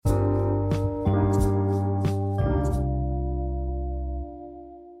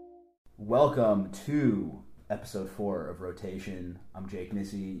Welcome to episode 4 of Rotation. I'm Jake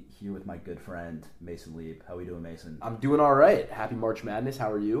Nissy, here with my good friend Mason Leib. How are we doing, Mason? I'm doing all right. Happy March Madness. How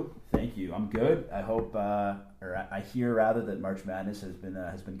are you? Thank you. I'm good. I hope, or I hear rather, that March Madness has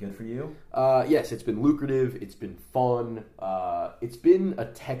been good for you. Yes, it's been lucrative. It's been fun. It's been a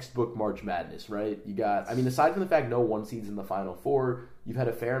textbook March Madness, right? Aside from the fact no one seed's in the Final Four, you've had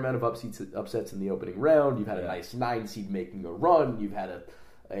a fair amount of upsets in the opening round. You've had a nice 9 seed making a run. You've had a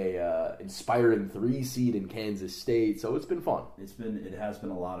inspiring 3 seed in Kansas State, so it's been fun. It has been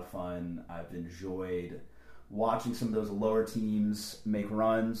a lot of fun. I've enjoyed watching some of those lower teams make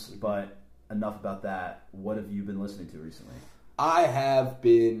runs, but enough about that. What have you been listening to recently? I have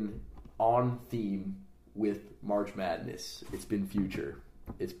been on theme with March Madness. It's been Future.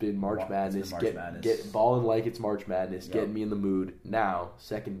 It's been March Madness. Get balling like it's March Madness. Yep. Getting me in the mood. Now,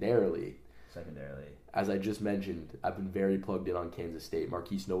 secondarily, as I just mentioned, I've been very plugged in on Kansas State.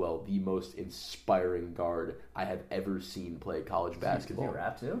 Marquise Noel, the most inspiring guard I have ever seen play college basketball. Does he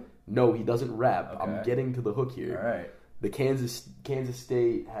rap too? No, he doesn't rap. Okay. I'm getting to the hook here. All right. The Kansas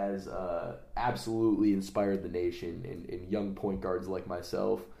State has absolutely inspired the nation, and young point guards like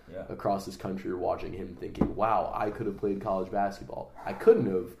myself across this country are watching him thinking, wow, I could have played college basketball. I couldn't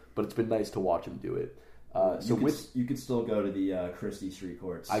have, but it's been nice to watch him do it. You could still go to the Christie Street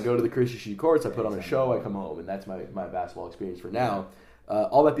courts. I go to the Christie Street courts, I put on a show, I come home, and that's my basketball experience for now.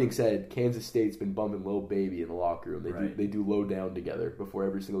 All that being said, Kansas State's been bumping Lil Baby in the locker room. They do low down together before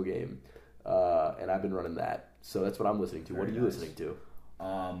every single game, and I've been running that. So that's what I'm listening to. What are you listening to?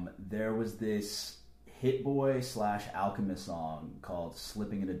 There was this Hit Boy / Alchemist song called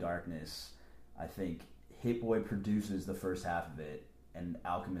Slipping into Darkness. I think Hit Boy produces the first half of it, and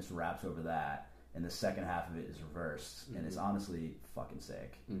Alchemist raps over that. And the second half of it is reversed, and it's honestly fucking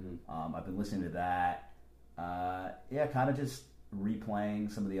sick. Mm-hmm. I've been listening to that. Kind of just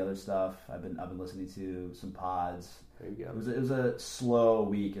replaying some of the other stuff. I've been listening to some pods. There you go. It was a slow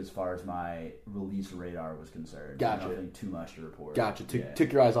week as far as my release radar was concerned. Gotcha. Nothing too much to report. Gotcha.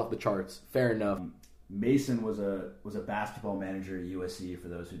 Took your eyes off the charts. Fair enough. Mason was a basketball manager at USC, for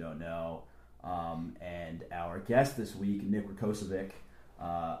those who don't know. And our guest this week, Nick Rakocevic,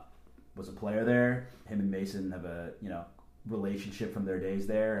 was a player there. Him and Mason have a relationship from their days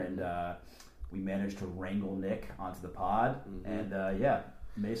there, and we managed to wrangle Nick onto the pod. Mm-hmm. And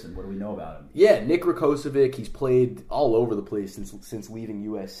Mason, what do we know about him? Yeah, Nick Rakocevic. He's played all over the place since leaving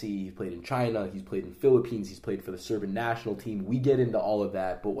USC. He's played in China. He's played in Philippines. He's played for the Serbian national team. We get into all of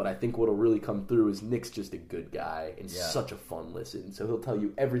that, but what I think what'll really come through is Nick's just a good guy and such a fun listen. So he'll tell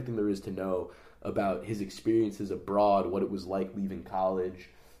you everything there is to know about his experiences abroad, what it was like leaving college.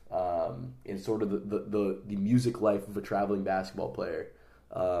 And sort of the music life of a traveling basketball player.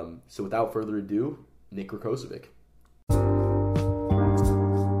 So without further ado, Nick Rakocevic.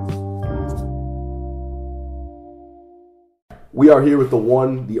 We are here with the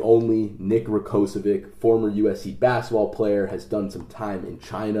one, the only Nick Rakocevic, former USC basketball player, has done some time in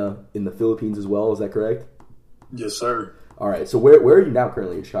China, in the Philippines as well. Is that correct? Yes, sir. All right. So where are you now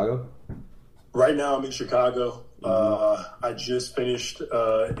currently, in Chicago? Right now I'm in Chicago. I just finished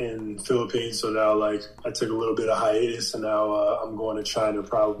in Philippines, so now I took a little bit of hiatus, and now I'm going to China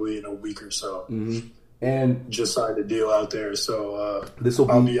probably in a week or so. Mm-hmm. And just signed a deal out there, so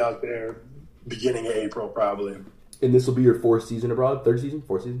I'll be out there beginning of April probably. And this will be your fourth season abroad? Fourth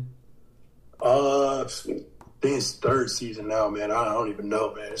season? I think it's third season now, man. I don't even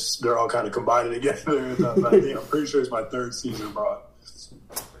know, man. They're all kind of combining together. I'm pretty sure it's my third season abroad.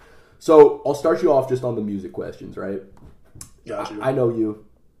 So I'll start you off just on the music questions, right? Gotcha. I know you.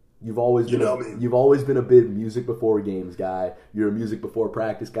 You've always been a big music before games guy. You're a music before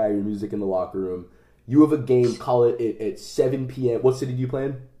practice guy. You're music in the locker room. You have a game. Call it at 7 p.m. What city do you play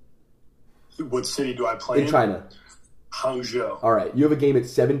in? What city do I play in? In China. Hangzhou. All right. You have a game at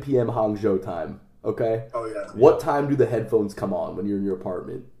 7 p.m. Hangzhou time. Okay. Oh yeah. What time do the headphones come on when you're in your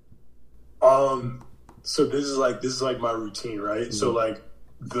apartment? So this is like my routine, right? Mm-hmm. So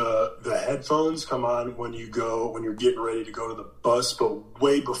the headphones come on when you're getting ready to go to the bus, but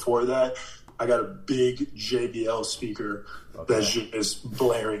way before that, I got a big JBL speaker that's just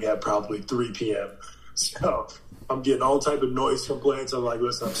blaring at probably 3 p.m. So I'm getting all type of noise complaints. I'm like,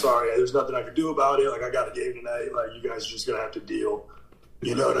 listen, I'm sorry, there's nothing I can do about it. I got a game tonight. You guys are just gonna have to deal.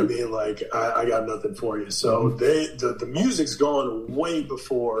 You know what I mean? I got nothing for you. So the music's going way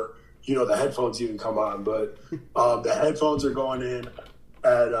before the headphones even come on, but the headphones are going in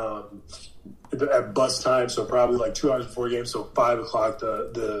at bus time, so probably 2 hours before game. So 5 o'clock,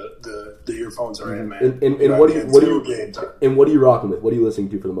 the earphones are in, man. And what are you rocking with? What are you listening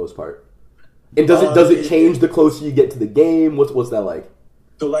to for the most part? And does it change the closer you get to the game? What's that like?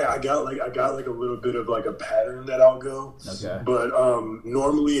 So like I got like a little bit of like a pattern that I'll go. Okay. But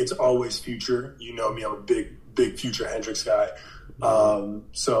normally it's always Future. You know me, I'm a big Future Hendrix guy.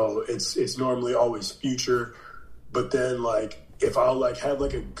 So it's normally always Future. But then like if I'll like have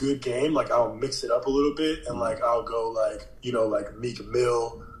like a good game, like I'll mix it up a little bit and like I'll go like, you know, like Meek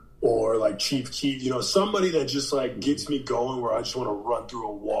Mill or like Chief Keef, you know, somebody that just like gets me going where I just want to run through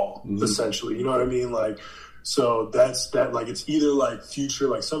a wall, essentially. You know what I mean? Like, so that's that. Like, it's either like Future,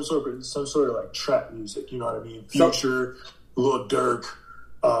 like some sort of like trap music. You know what I mean? Future, Lil Durk,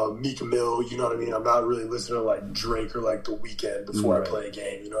 Meek Mill. You know what I mean? I'm not really listening to like Drake or like The Weeknd before I play a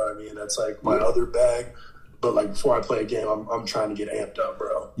game. You know what I mean? That's like my other bag. But like before I play a game, I'm trying to get amped up,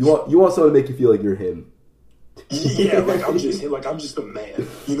 bro. You want someone to make you feel like you're him. Yeah, like I'm just a man.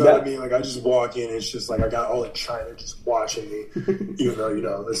 You know what I mean? Like I just walk in, and it's just like I got all of China just watching me. Even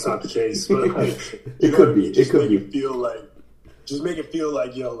though that's not the case, but like, it could be. Just make it feel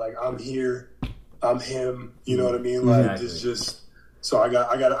like yo, like I'm here, I'm him. You know what I mean? Like it's just. So I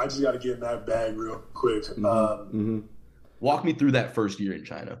just got to get in that bag real quick. Walk me through that first year in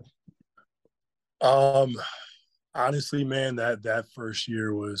China. Honestly, man, that first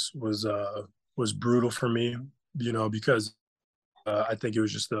year was brutal for me, you know, because I think it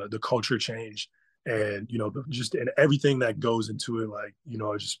was just the culture change and, you know, just and everything that goes into it, like, you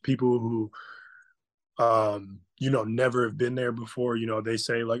know, just people who, you know, never have been there before, you know, they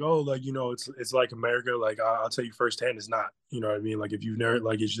say like, oh, like, you know, it's like America. Like, I'll tell you firsthand, it's not, you know what I mean? Like, if you've never,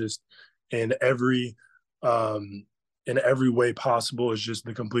 like, it's just in every way possible, it's just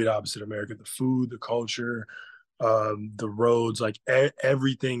the complete opposite of America. The food, the culture, the roads, like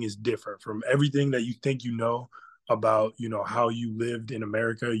everything is different from everything that you think you know about, you know, how you lived in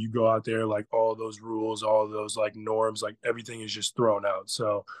America. You go out there, like all those rules, all those like norms, like everything is just thrown out.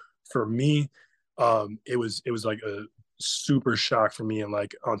 So for me, it was like a super shock for me. And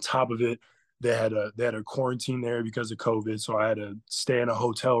like on top of it, they had a quarantine there because of COVID. So I had to stay in a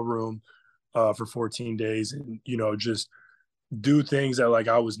hotel room for 14 days and, you know, just do things that like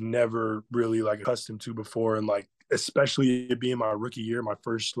I was never really like accustomed to before. And like, especially it being my rookie year, my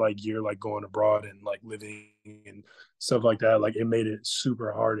first like year, like going abroad and like living and stuff like that, like it made it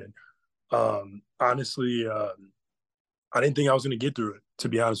super hard. And honestly, I didn't think I was going to get through it, to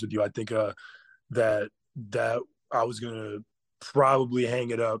be honest with you. I think that I was going to probably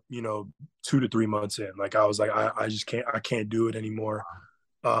hang it up, you know, 2 to 3 months in. Like I was like, I just can't do it anymore.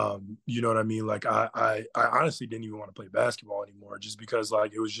 You know what I mean? Like I honestly didn't even want to play basketball anymore just because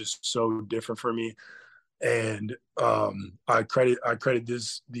like it was just so different for me. And I credit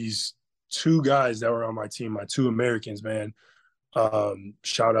these two guys that were on my team, my two Americans, man.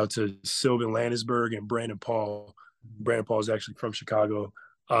 Shout out to Sylvan Landisberg and Brandon Paul. Brandon Paul is actually from Chicago.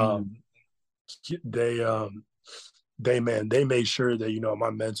 They made sure that, you know, my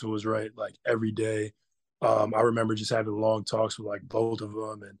mental was right like every day. I remember just having long talks with like both of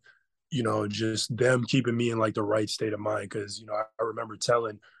them and, you know, just them keeping me in like the right state of mind. Cause, you know, I remember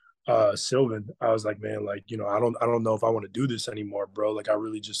telling Sylvan, I was like, man, like, you know, I don't know if I want to do this anymore, bro. Like I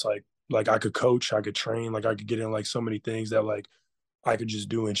really just like I could coach, I could train, like I could get in like so many things that like I could just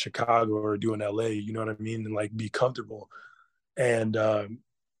do in Chicago or do in LA, you know what I mean? And like be comfortable. And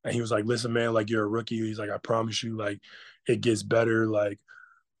he was like, listen, man, like you're a rookie. He's like, I promise you, like it gets better. Like,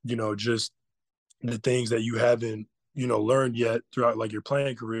 you know, just the things that you haven't, you know, learned yet throughout like your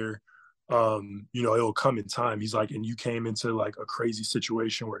playing career, you know, it'll come in time. He's like, and you came into like a crazy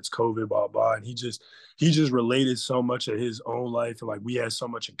situation where it's COVID, blah, blah. And he just related so much of his own life. And like, we had so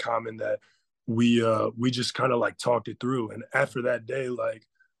much in common that we just kind of like talked it through. And after that day, like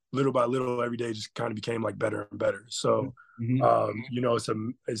little by little, every day just kind of became like better and better. So, you know,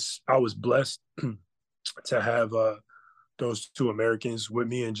 I was blessed to have, those two Americans with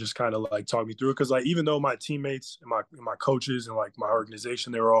me and just kind of like talk me through it. Cause like, even though my teammates and my coaches and like my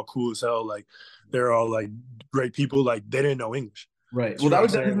organization, they were all cool as hell. Like they're all like great people. Like they didn't know English. Right. Well, that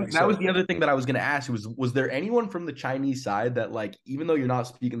was the other thing that I was going to ask was there anyone from the Chinese side that like, even though you're not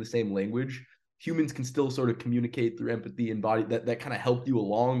speaking the same language, humans can still sort of communicate through empathy and body that kind of helped you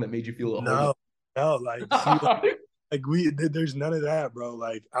along, that made you feel at home? No, like, see, there's none of that, bro.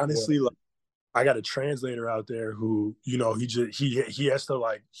 Like honestly, like, I got a translator out there who, you know, he has to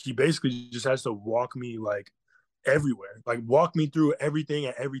like, he basically just has to walk me like everywhere, like walk me through everything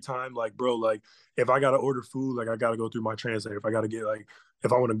at every time. Like, bro, like if I got to order food, like I got to go through my translator. If I got to get like,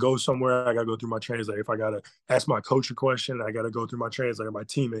 if I want to go somewhere, I got to go through my translator. If I got to ask my coach a question, I got to go through my translator, my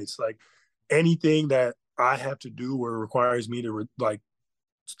teammates, like anything that I have to do where it requires me to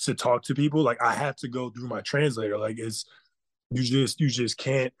to talk to people, like I have to go through my translator. Like it's, you just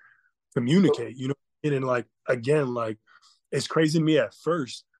can't communicate, you know. And like again, like it's crazy to me at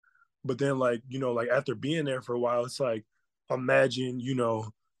first, but then like, like after being there for a while, it's like, imagine,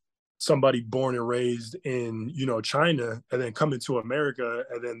 somebody born and raised in, China and then coming to America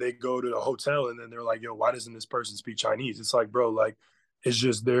and then they go to the hotel and then they're like, yo, why doesn't this person speak Chinese? It's like, bro, like, it's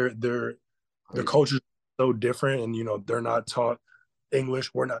just the culture is so different, and they're not taught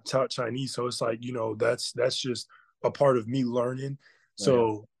English, we're not taught Chinese, so it's like, that's just a part of me learning.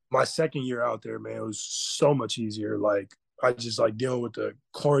 So my second year out there, man, it was so much easier. Like, I just like dealing with the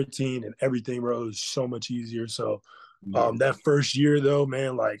quarantine and everything, bro. It was so much easier. So that first year though,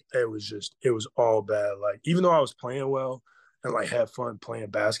 man, like it was all bad. Like, even though I was playing well and like had fun playing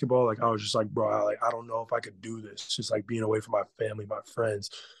basketball, like I was just like, bro, I don't know if I could do this. Just like being away from my family, my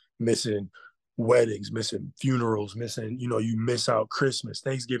friends, missing weddings, missing funerals, missing, you miss out Christmas,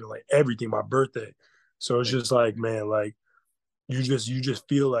 Thanksgiving, like everything, my birthday. So it's just like, man, like you just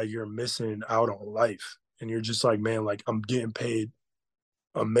feel like you're missing out on life. And you're just like, man, like I'm getting paid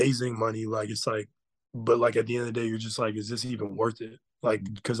amazing money. Like, it's like, but like at the end of the day, you're just like, is this even worth it? Like,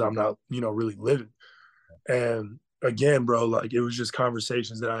 because I'm not, really living. And again, bro, like it was just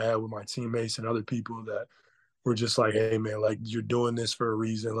conversations that I had with my teammates and other people that were just like, hey, man, like you're doing this for a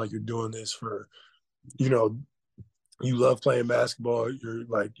reason. Like, you're doing this for, you know, you love playing basketball. You're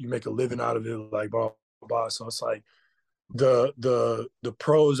like, you make a living out of it, like blah, blah, blah. So it's like the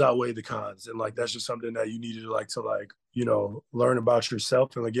pros outweigh the cons. And like, that's just something that you needed to learn about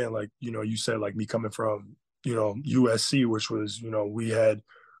yourself. And again, like, you said, like me coming from, USC, which was, we had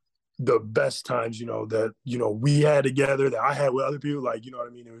the best times, that, we had together, that I had with other people, like, you know what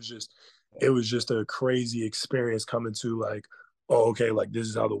I mean? It was just a crazy experience coming to like, oh, okay, like this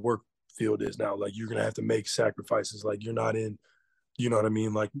is how the work field is now. Like, you're going to have to make sacrifices. Like, you're not in, you know what I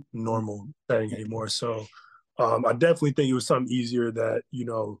mean? Like normal setting anymore. So I definitely think it was something easier that,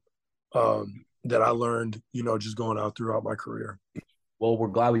 that I learned, just going out throughout my career. Well, we're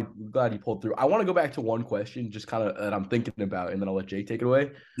glad you pulled through. I want to go back to one question, just kind of that I'm thinking about, and then I'll let Jake take it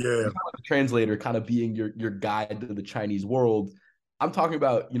away. Yeah. The translator kind of being your guide to the Chinese world. I'm talking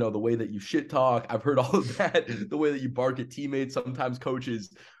about, the way that you shit talk. I've heard all of that, the way that you bark at teammates, sometimes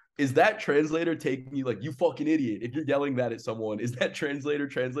coaches. Is that translator taking you like, you fucking idiot? If you're yelling that at someone, is that translator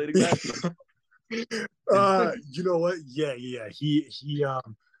translating that? You know what? Yeah.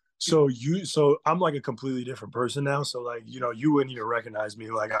 So I'm like a completely different person now. So like, you wouldn't even recognize me.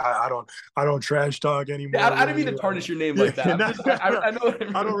 Like I don't trash talk anymore. I didn't mean to tarnish your name like that. I know.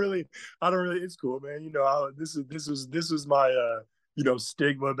 I don't really. It's cool, man. This was my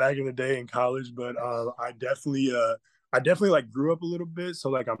stigma back in the day in college, but I definitely like grew up a little bit. So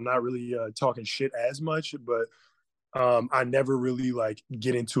like, I'm not really talking shit as much, but I never really like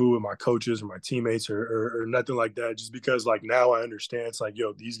get into it with my coaches or my teammates or nothing like that, just because like now I understand it's like,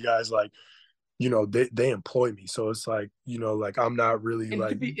 yo, these guys like, they employ me. So it's like, like I'm not really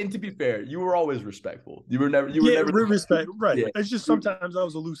to be fair, you were always respectful. You were never respect. Right. Yeah. It's just sometimes I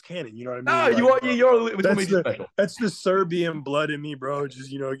was a loose cannon. You know what I mean? No, like, you're what made you special. That's the Serbian blood in me, bro. It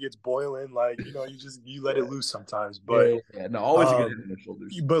just, it gets boiling. Like, you let it loose sometimes. But no, always a good head on the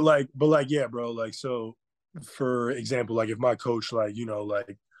shoulders. But like, yeah, bro. Like, so for example, like if my coach, like,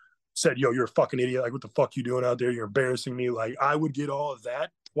 like said, yo, you're a fucking idiot. Like, what the fuck you doing out there? You're embarrassing me. Like, I would get all of that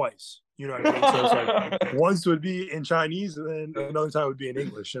twice. You know what I mean? So it's like once would be in Chinese, and then another time would be in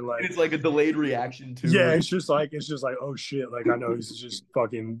English, and like it's like a delayed reaction to. Yeah, it's just like oh shit, like I know he's just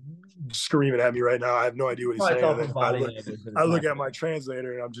fucking screaming at me right now. I have no idea what he's saying. I look at my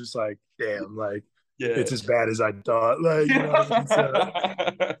translator and I'm just like, damn, like it's as bad as I thought. Like,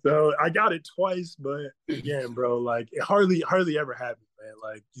 so I got it twice, but again, bro, like it hardly ever happened, man.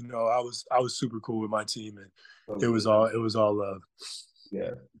 Like, I was super cool with my team, and it was all love.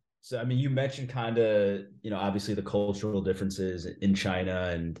 Yeah. So, I mean, you mentioned kind of, obviously the cultural differences in China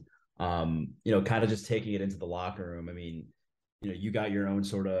and, kind of just taking it into the locker room. I mean, you got your own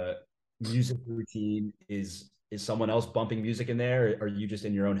sort of music routine. Is someone else bumping music in there? Or are you just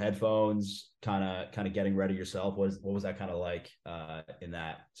in your own headphones, kind of getting ready yourself? What was that kind of like in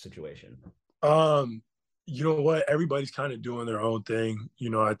that situation? You know what? Everybody's kind of doing their own thing.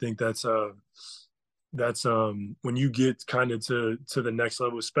 I think that's when you get kind of to the next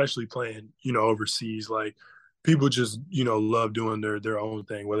level, especially playing, overseas, like people just, love doing their own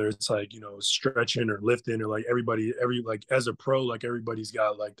thing, whether it's like, stretching or lifting or like like as a pro, like everybody's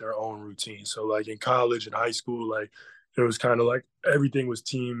got like their own routine. So like in college and high school, like it was kind of like everything was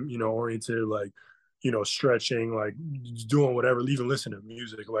team, oriented, like, stretching, like doing whatever, even listening to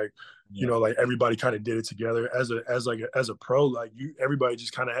music, like, like everybody kind of did it together. As a pro, like everybody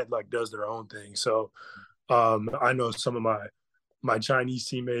just kind of had like does their own thing. So I know some of my my Chinese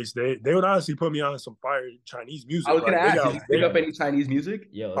teammates, they would honestly put me on some fire Chinese I music. was gonna Like they ask, did got you pick up any Chinese music?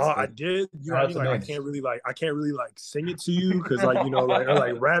 Yo, I did, you know what I shout out mean? to Like Mix. I can't really like sing it to you because like, you know, like or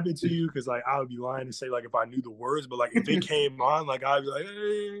like rap it to you because like I would be lying to say like if I knew the words, but like if it came on, like I'd be like,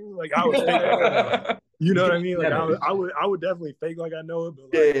 hey, like I would fake like I know it. You know what I mean? Like I would definitely fake like I know it, but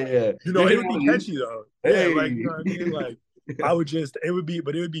like Yeah. you know, it would be catchy though. Yeah, Hey. like you know what I mean? Like I would just it would be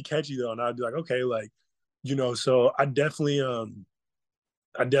catchy though, and I'd be like, okay, like, you know, so I definitely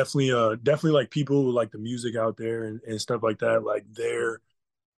like people who like the music out there and stuff like that. Like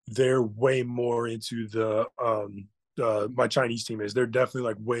they're way more into my Chinese team is. They're definitely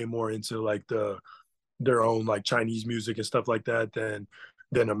like way more into like their own like Chinese music and stuff like that than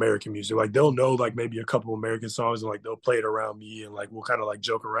American music. Like they'll know like maybe a couple American songs and like they'll play it around me and like we'll kind of like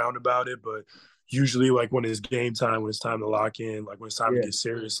joke around about it. But usually like when it's game time, when it's time to lock in, like when it's time to get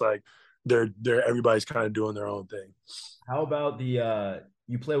serious, like they're everybody's kind of doing their own thing. How about the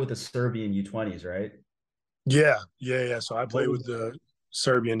you play with the Serbian U20s, right? Yeah. So I What play was with the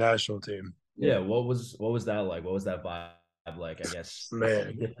Serbian national team. Yeah, what was that like? What was that vibe like? I guess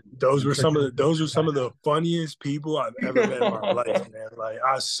Man, those were some of the funniest people I've ever met in my life, man. Like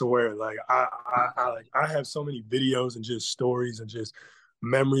I swear, like I have so many videos and just stories and just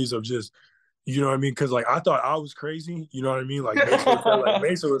memories of just you know what I mean? Because like I thought I was crazy, you know what I mean? Like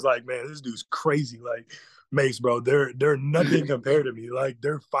Mesa was like, man, this dude's crazy. Like Mace, bro, they're nothing compared to me. Like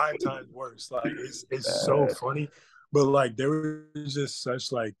they're 5 times worse. Like it's so funny, but like there was just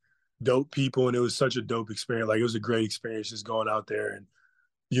such like dope people, and it was such a dope experience. Like it was a great experience just going out there and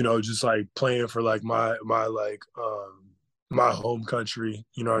you know just like playing for like my home country.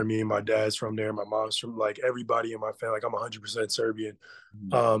 You know what I mean? My dad's from there, my mom's from like everybody in my family. Like I'm 100% Serbian.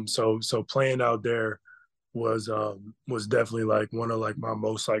 So playing out there was definitely like one of like my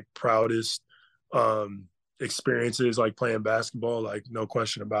most like proudest experiences like playing basketball, like no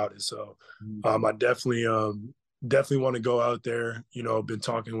question about it. So I definitely want to go out there. You know, been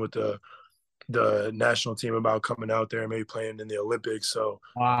talking with the national team about coming out there and maybe playing in the Olympics. So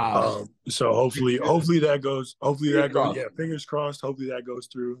Wow. so hopefully that goes Fingers crossed. yeah, fingers crossed, hopefully that goes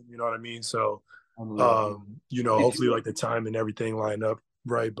through, you know what I mean? So Unreal. you know, hopefully like the time and everything line up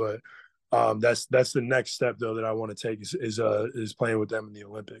right. But that's the next step though that I want to take is playing with them in the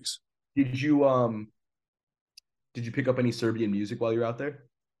Olympics. Did you pick up any Serbian music while you're out there?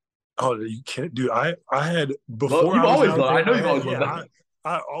 Oh, you can't, dude. I had Well, before you've I was always out loved. I there. know you've always loved Yeah, that.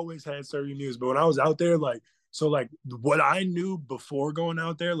 I always had Serbian news, but when I was out there, like, so like what I knew before going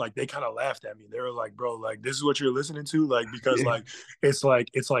out there, like they kind of laughed at me. They were like, "Bro, like this is what you're listening to," like because like it's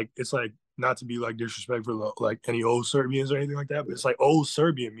like not to be like disrespectful like any old Serbians or anything like that, but it's like old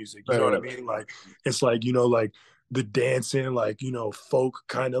Serbian music. You know what I mean? Like it's like you know like the dancing, like you know folk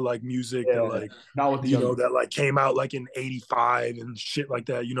kind of like music that Yeah. like Not with the you young. know, that like came out like in '85 and shit like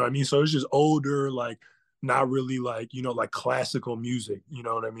that. You know what I mean? So it's just older, like not really like, you know, like classical music. You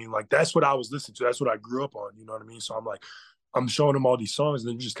know what I mean? Like that's what I was listening to. That's what I grew up on. You know what I mean? So I'm like, I'm showing them all these songs and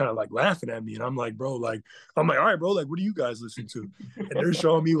they're just kind of like laughing at me. And I'm like, bro, like, I'm like, all right, bro, like, what do you guys listen to? And they're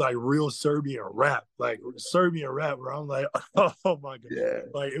showing me like real Serbian rap, where I'm like, oh my God. Yeah.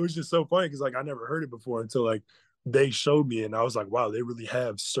 Like, it was just so funny because like I never heard it before until like they showed me and I was like, wow, they really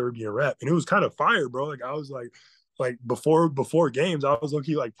have Serbian rap. And it was kind of fire, bro. Like I was like before games, I was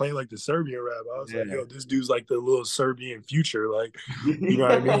low-key like playing like the Serbian rap. I was like, Yeah. yo, this dude's like the little Serbian future. Like, you know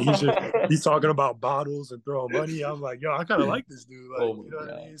what I mean? He's talking about bottles and throwing money. I'm like, yo, I kind of like this dude. Like, Oh my you know what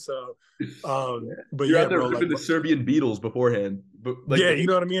I God. mean? So Yeah. but You're yeah, out there bro, like ripping the Serbian Beatles beforehand. But like yeah, you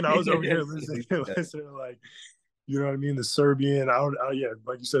know what I mean? I was over here listening, yeah. listening like you know what I mean? The Serbian, yeah,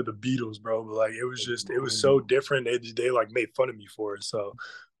 like you said, the Beatles, bro. But like, it was so different. They like made fun of me for it. So,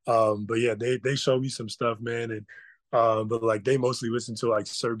 but yeah, they showed me some stuff, man, and but like they mostly listen to like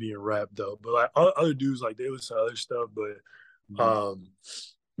Serbian rap though. But like other dudes, like they listen to other stuff. But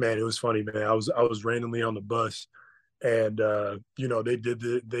man, it was funny, man. I was randomly on the bus, and you know they did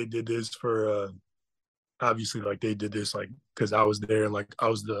this for obviously like they did this like because I was there and like I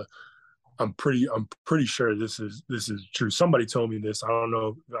was the I'm pretty sure this is true. Somebody told me this. I don't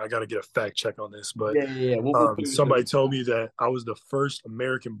know. I got to get a fact check on this, but Yeah. We'll put it in somebody told me that I was the first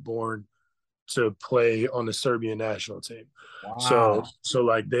American born to play on the Serbian national team. So Wow. so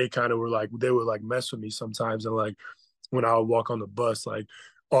like they kind of were like they would like mess with me sometimes, and like when I would walk on the bus, like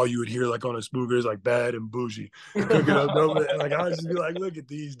all you would hear like on a spooker is like bad and bougie. Cook it up, double it. And like I would just be like, look at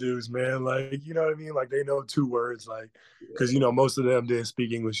these dudes, man. Like, you know what I mean? Like they know 2 words, like because you know most of them didn't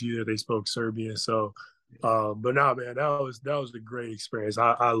speak English either. They spoke Serbian. So but nah, man, that was a great experience.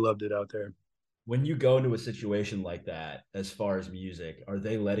 I loved it out there. When you go into a situation like that, as far as music, are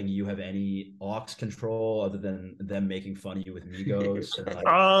they letting you have any aux control other than them making fun of you with Migos? And like,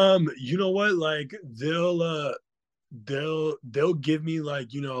 You know what? Like they'll give me like,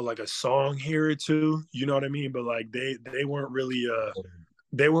 like a song here or two, you know what I mean? But like they weren't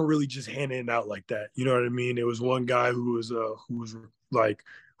really just handing it out like that. You know what I mean? There was one guy who was like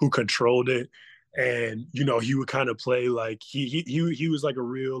who controlled it, and he would kind of play like he was like a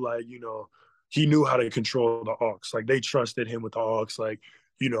real like he knew how to control the aux. Like they trusted him with the aux. Like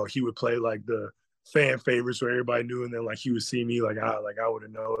he would play like the fan favorites where everybody knew, and then like he would see me like I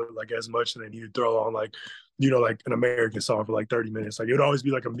wouldn't know it like as much, and then he would throw on like like an American song for like 30 minutes. Like it would always be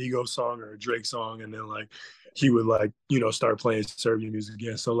like a Migos song or a Drake song, and then like he would like start playing Serbian music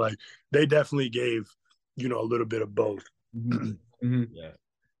again. So like they definitely gave a little bit of both. Mm-hmm. yeah.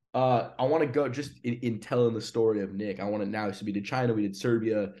 I want to go just in telling the story of Nick. I want to now. So we did China, we did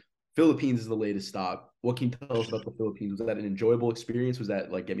Serbia, Philippines is the latest stop. What can you tell us about the Philippines? Was that an enjoyable experience? Was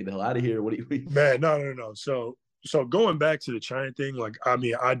that like get me the hell out of here? What do you? Man, no. So going back to the China thing, like I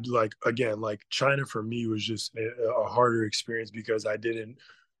mean, I'd like again, like China for me was just a harder experience because I didn't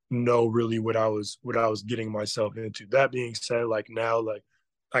know really what I was getting myself into. That being said, like now, like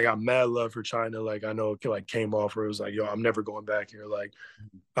I got mad love for China. Like I know it like came off where it was like, yo, I'm never going back here. Like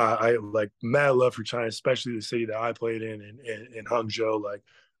I like mad love for China, especially the city that I played in Hangzhou. Like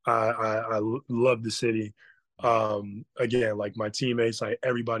I love the city. Again, like my teammates, like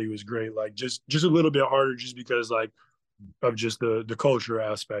everybody was great. Like just a little bit harder just because like of just the culture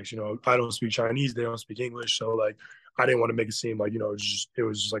aspects. I don't speak Chinese, they don't speak English, so like I didn't want to make it seem like it was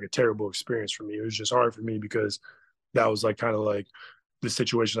just like a terrible experience for me. It was just hard for me because that was like kind of like the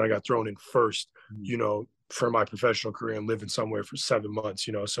situation I got thrown in first, for my professional career and living somewhere for 7 months,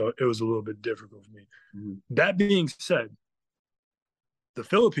 so it was a little bit difficult for me. That being said, the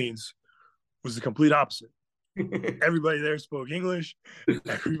Philippines was the complete opposite. Everybody there spoke English.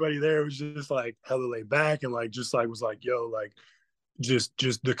 Everybody there was just like hella laid back and like just like was like, yo, like just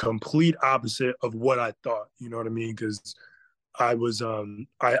the complete opposite of what I thought. You know what I mean? Because I was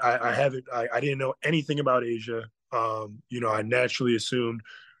I haven't I didn't know anything about Asia. I naturally assumed,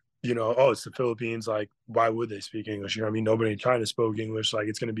 oh, it's the Philippines. Like, why would they speak English? You know what I mean? Nobody in China spoke English. Like,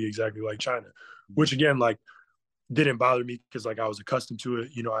 it's going to be exactly like China, which again, like, didn't bother me because like I was accustomed to it.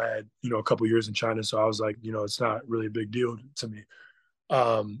 I had a couple years in China, so I was like, it's not really a big deal to me.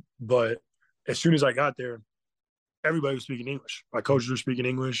 But as soon as I got there, everybody was speaking English. My coaches were speaking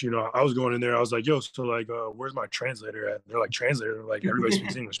English. I was going in there. I was like, yo, so like, where's my translator at? And they're like, translator. They're like, everybody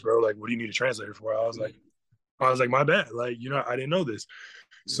speaks English, bro. Like, what do you need a translator for? I was like, my bad. Like, I didn't know this.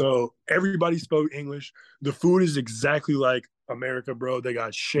 So everybody spoke English. The food is exactly like America, bro. They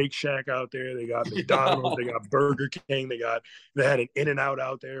got Shake Shack out there. They got McDonald's. They got Burger King. They had an In-N-Out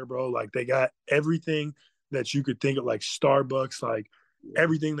out there, bro. Like they got everything that you could think of, like Starbucks, like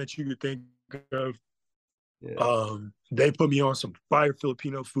everything that you could think of. Yeah. They put me on some fire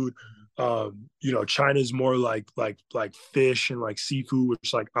Filipino food. China's more like fish and like seafood,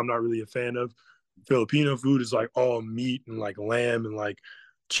 which like I'm not really a fan of. Filipino food is like all meat and like lamb and like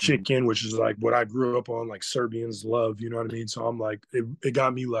chicken, which is like what I grew up on, like Serbians love, you know what I mean? So I'm like, it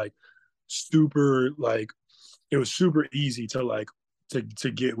got me like super, like, it was super easy to like,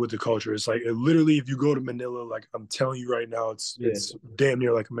 to get with the culture. It's like, literally, if you go to Manila, like I'm telling you right now, it's damn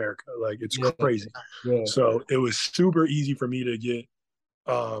near like America. Like it's crazy. Yeah. So it was super easy for me to get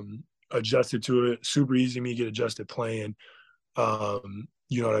adjusted to it, super easy for me to get adjusted playing.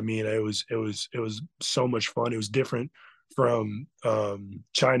 You know what I mean? It was so much fun. It was different from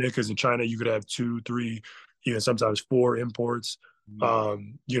China, because in China you could have 2, 3, even sometimes 4 imports.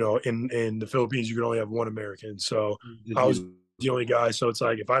 In the Philippines you could only have one American. So I was the only guy. So it's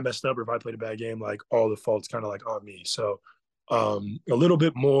like if I messed up or if I played a bad game, like all the fault's kind of like on me. So a little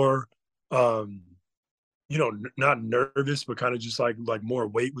bit more not nervous, but kind of just like more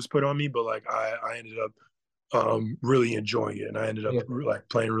weight was put on me. But like I ended up really enjoying it, and I ended up like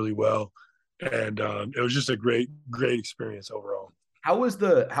playing really well, and it was just a great experience overall. How is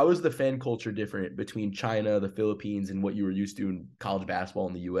the fan culture different between China, the Philippines, and what you were used to in college basketball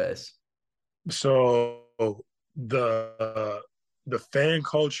in the U.S.? So the fan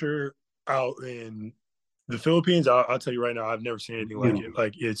culture out in the Philippines, I'll tell you right now, I've never seen anything like it.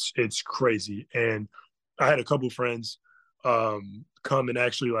 Like it's crazy, and I had a couple friends come and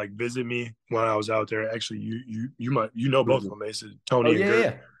actually like visit me when I was out there. Actually, you might both of them. It's Tony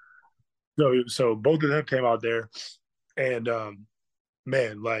and Gert. So both of them came out there, and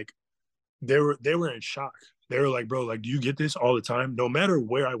man, like they were in shock. They were like, bro, like, do you get this all the time? No matter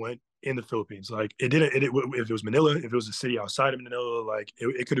where I went, in the Philippines. Like it didn't. If it was Manila, if it was a city outside of Manila, like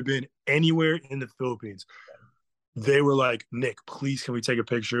it could have been anywhere in the Philippines. They were like, Nick, please, can we take a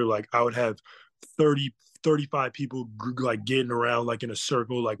picture? Like I would have 30, 35 people like getting around like in a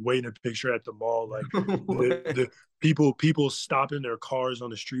circle, like waiting a picture at the mall. Like the people stopping their cars on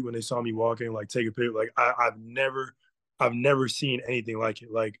the street when they saw me walking, like take a picture. Like I've never seen anything like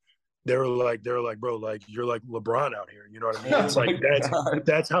it. Like they were like, bro, like you're like LeBron out here. You know what I mean? Oh It's my like God.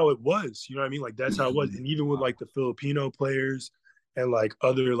 that's how it was. You know what I mean? Like that's how it was. And even with like the Filipino players and like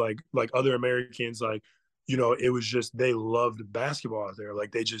other Americans, like it was just they loved basketball out there.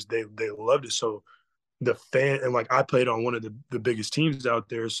 Like they loved it. So the fan and like I played on one of the biggest teams out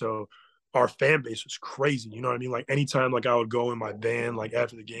there. So our fan base was crazy. You know what I mean? Like anytime like I would go in my van, like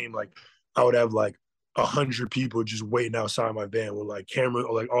after the game, like I would have like 100 people just waiting outside my van with like camera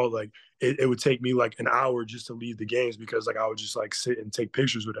or like all like it would take me like an hour just to leave the games because like I would just like sit and take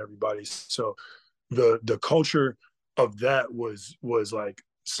pictures with everybody. So the culture of that was like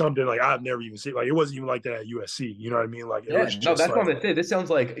something like I've never even seen. Like it wasn't even like that at USC. You know what I mean? Like it Yeah, was no, just that's what like I'm gonna say. This sounds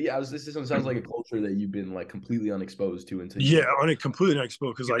like this sounds like a culture that you've been like completely unexposed to until you yeah, went. on a completely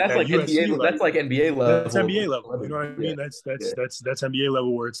unexposed because like That's at like USC, NBA. like That's like NBA that's level. NBA level. You know what I Yeah, mean? That's yeah, that's that's NBA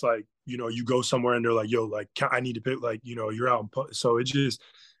level where it's like you go somewhere and they're like, yo, like I need to pick like you're out so it just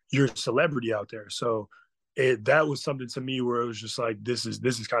you're a celebrity out there. So that was something to me where it was just like this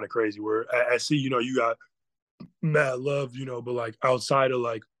is kind of crazy. Where I see you got mad love, but like outside of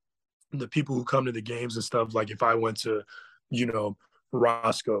like the people who come to the games and stuff, like if I went to, you know,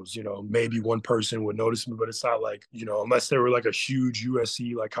 Roscoe's, maybe one person would notice me, but it's not like, unless they were like a huge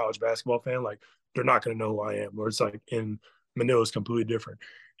USC like college basketball fan, like they're not gonna know who I am. Or it's like in Manila is completely different.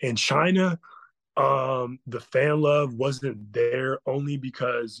 In China, the fan love wasn't there only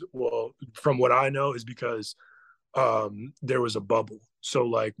because, well, from what I know, is because there was a bubble. So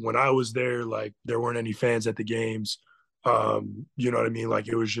like when I was there, like there weren't any fans at the games. You know what I mean? Like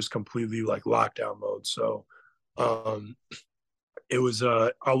it was just completely like lockdown mode. So um, it was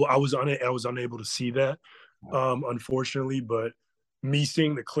I was unable to see that unfortunately, but me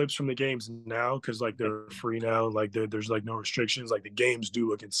seeing the clips from the games now because like they're free now, like there's like no restrictions. Like the games do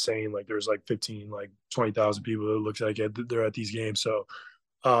look insane. Like there's like 15, like 20,000 people. It looks like they're at these games. So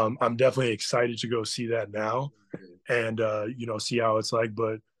I'm definitely excited to go see that now and see how it's like.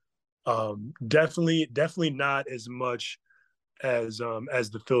 But definitely not as much as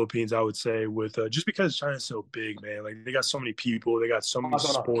the Philippines, I would say, with just because China's so big, man. Like they got so many people, they got so many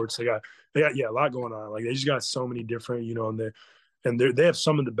sports, they got yeah, a lot going on. Like they just got so many different, they have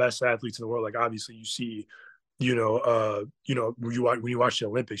some of the best athletes in the world. Like obviously you see, when you watch the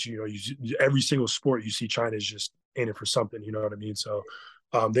Olympics, every single sport you see China is just in it for something. You know what I mean? So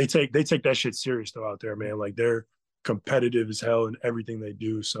they take that shit serious though out there, man. Like they're competitive as hell in everything they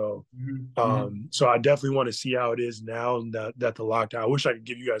do. So so I definitely want to see how it is now that the lockdown. I wish I could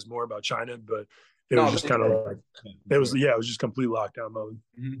give you guys more about China, but it was just kind of like it was just complete lockdown mode.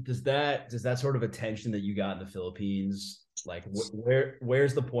 Does that sort of attention that you got in the Philippines, like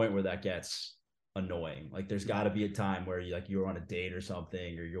where's the point where that gets annoying? Like there's got to be a time where you're on a date or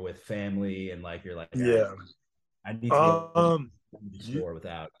something, or you're with family, and like you're like, Yeah. I need to go to the You, store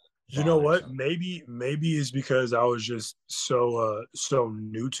without. you know what? Maybe it's because I was just so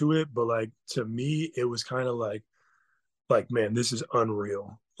new to it, but like to me, it was kind of like man, this is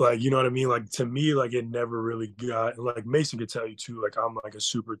unreal. Like you know what I mean? Like to me, like it never really got. Like Mason could tell you too. Like I'm like a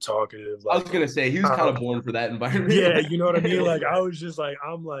super talkative. I Like was gonna say he was kind of born for that environment. yeah, you know what I mean? Like I was just like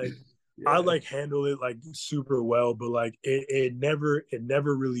I'm like I Yeah. like handle it like super well, but like it never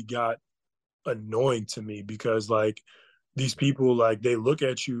really got annoying to me because like these people like they look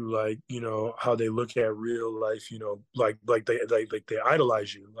at you like how they look at real life, like they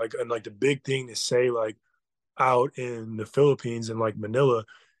idolize you, like, and like the big thing to say like out in the Philippines and like Manila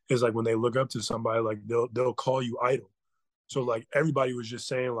is like when they look up to somebody like they'll call you idol. So like everybody was just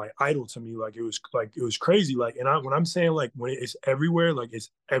saying like idol to me, like it was crazy. Like and when I'm saying like when it's everywhere, like it's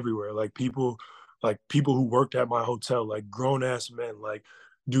everywhere. Like people who worked at my hotel, like grown ass men, like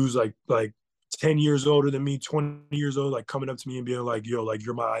dudes like 10 years older than me, 20 years old, like coming up to me and being like, yo, like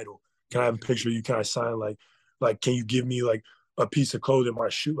you're my idol. Can I have a picture of you? Can I sign like can you give me like a piece of clothing, my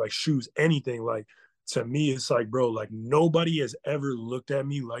shoes, anything? Like to me, it's like, bro, like nobody has ever looked at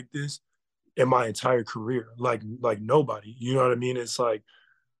me like this in my entire career. Like nobody. You know what I mean? It's like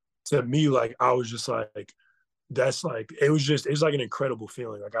to me, like I was just like that's like it's like an incredible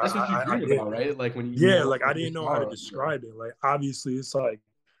feeling. Like That's what you I dream did, about, right? Like when yeah, you like I didn't know how to describe it. Like obviously it's like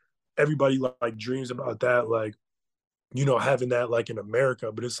everybody like dreams about that, like, having that like in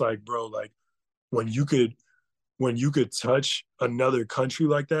America, but it's like, bro, like when you could when you could touch another country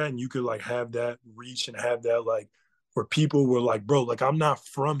like that and you could like have that reach and have that like where people were like, bro, like I'm not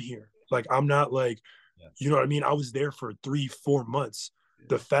from here. Like I'm not like, you know what I mean? I was there for 3-4 months.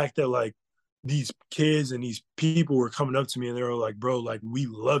 The fact that like these kids and these people were coming up to me and they were like, bro, like we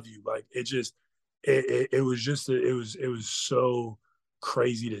love you. Like it just, it was just, it was so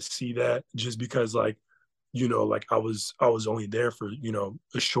crazy to see that just because like, you know, like I was only there for, you know,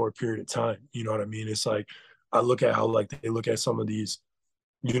 a short period of time. You know what I mean? It's like, I look at how like they look at some of these,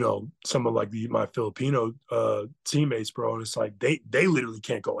 you know, some of like my Filipino teammates, bro, and it's like they literally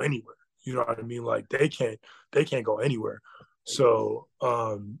can't go anywhere. You know what I mean? Like they can't go anywhere. So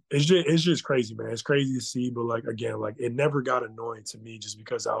it's just crazy, man. It's crazy to see, but like again, like it never got annoying to me just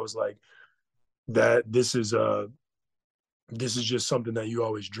because I was like that this is just something that you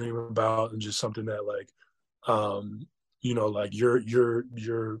always dream about and just something that like you know, like you're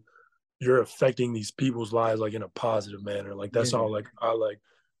affecting these people's lives like in a positive manner. Like that's all like I like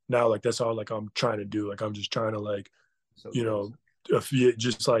now like that's all like I'm trying to do. Like I'm just trying to like you know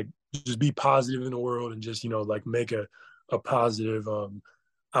just like just be positive in the world and just you know like make a positive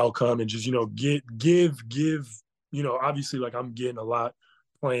outcome and just you know give you know obviously like I'm getting a lot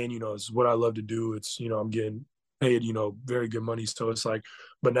playing, you know, it's what I love to do. It's you know I'm getting paid, you know, very good money, so it's like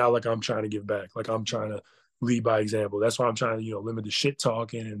but now like I'm trying to give back. Like I'm trying to lead by example. That's why I'm trying to, you know, limit the shit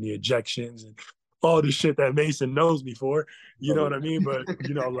talking and the ejections and all the shit that Mason knows me for. You know what I mean? But,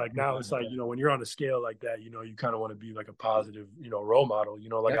 you know, like now it's like, you know, when you're on a scale like that, you know, you kind of want to be like a positive, you know, role model, you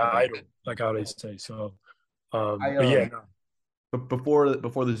know, like an idol, like how they say. So, but yeah. No. But before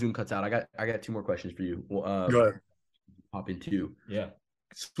the Zoom cuts out, I got two more questions for you. Go ahead. Hop into. Yeah.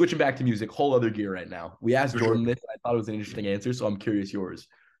 Switching back to music, whole other gear right now. We asked Jordan this. I thought it was an interesting answer, so I'm curious yours.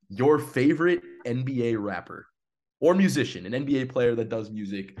 Your favorite NBA rapper or musician, an NBA player that does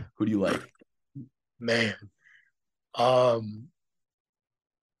music, who do you like? Man,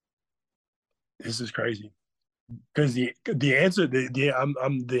 this is crazy because the answer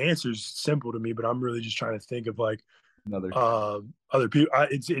the answer is simple to me, but I'm really just trying to think of like Another other people.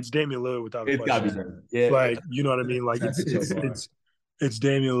 It's Damian Lillard without a it's gotta be question. done. Yeah, Like you know what I mean. Like it's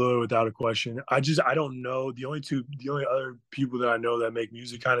Damian Lillard without a question. I don't know the only other people that I know that make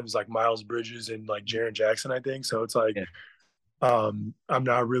music kind of is like Miles Bridges and like Jaren Jackson. I think so. It's like I'm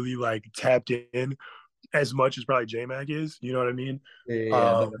not really like tapped in as much as probably J-Mac is, you know what I mean?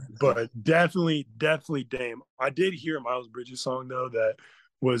 But definitely Dame. I did hear a Miles Bridges song though that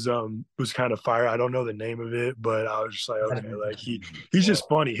was kind of fire. I don't know the name of it, but I was just like, okay, like he's just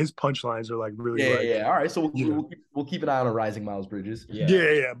funny. His punchlines are like really yeah. All right, so we'll keep an eye on a rising Miles Bridges.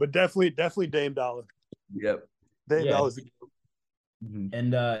 Yeah. But definitely Dame Dollar. Yep. Dame Dollar's the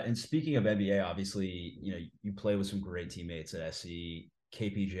And speaking of NBA, obviously, you know, you play with some great teammates at SC.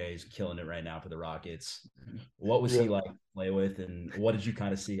 KPJ is killing it right now for the Rockets. What was he like to play with, and what did you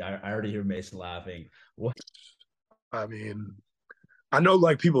kind of see? I already hear Mason laughing. What? I mean, I know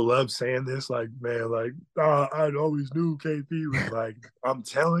like people love saying this, like, man, like, I always knew KP was like, I'm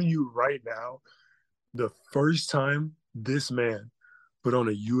telling you right now, the first time this man put on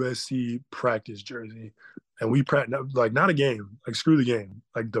a USC practice jersey and we practice, like, not a game, like, screw the game,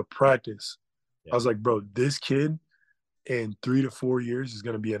 like, the practice. I was like, bro, this kid in 3 to 4 years is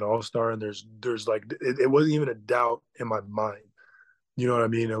going to be an all-star. And there's like, it wasn't even a doubt in my mind. You know what I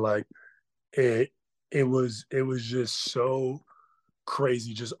mean? And like, it was just so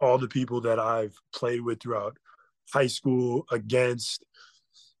crazy. Just all the people that I've played with throughout high school against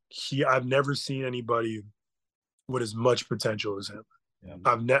I've never seen anybody with as much potential as him. Yeah.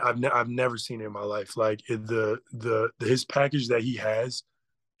 I've never seen it in my life. Like his package that he has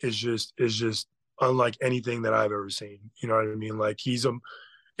is just unlike anything that I've ever seen. You know what I mean? Like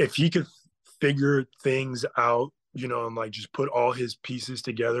if he could figure things out, you know, and like just put all his pieces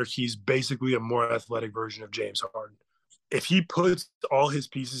together, he's basically a more athletic version of James Harden. If he puts all his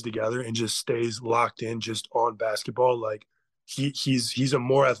pieces together and just stays locked in just on basketball, like he's a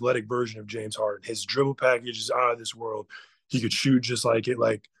more athletic version of James Harden. His dribble package is out of this world. He could shoot just like it.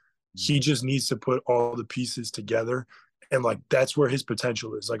 Like he just needs to put all the pieces together. And like that's where his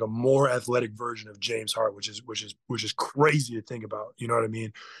potential is, like a more athletic version of James Harden, which is crazy to think about. You know what I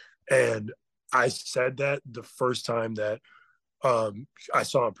mean? And I said that the first time that I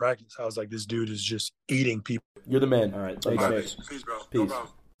saw him practice. I was like, this dude is just eating people. You're the man. All right. Thanks. Peace, bro. Peace. No problem.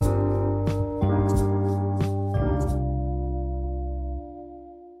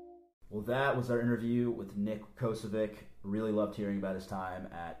 Well, that was our interview with Nick Rakocevic. Really loved hearing about his time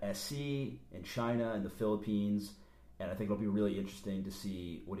at SC, in China, in the Philippines, And I think it'll be really interesting to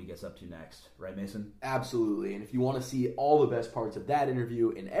see what he gets up to next. Right, Mason? Absolutely. And if you want to see all the best parts of that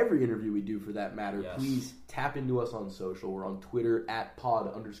interview and every interview we do for that matter, Yes. please tap into us on social. We're on Twitter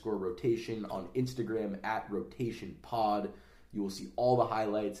 @pod_rotation, on Instagram @rotationpod. You will see all the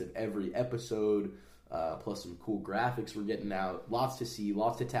highlights of every episode, plus some cool graphics we're getting out. Lots to see,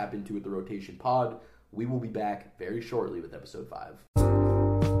 lots to tap into with the Rotation Pod. We will be back very shortly with episode 5.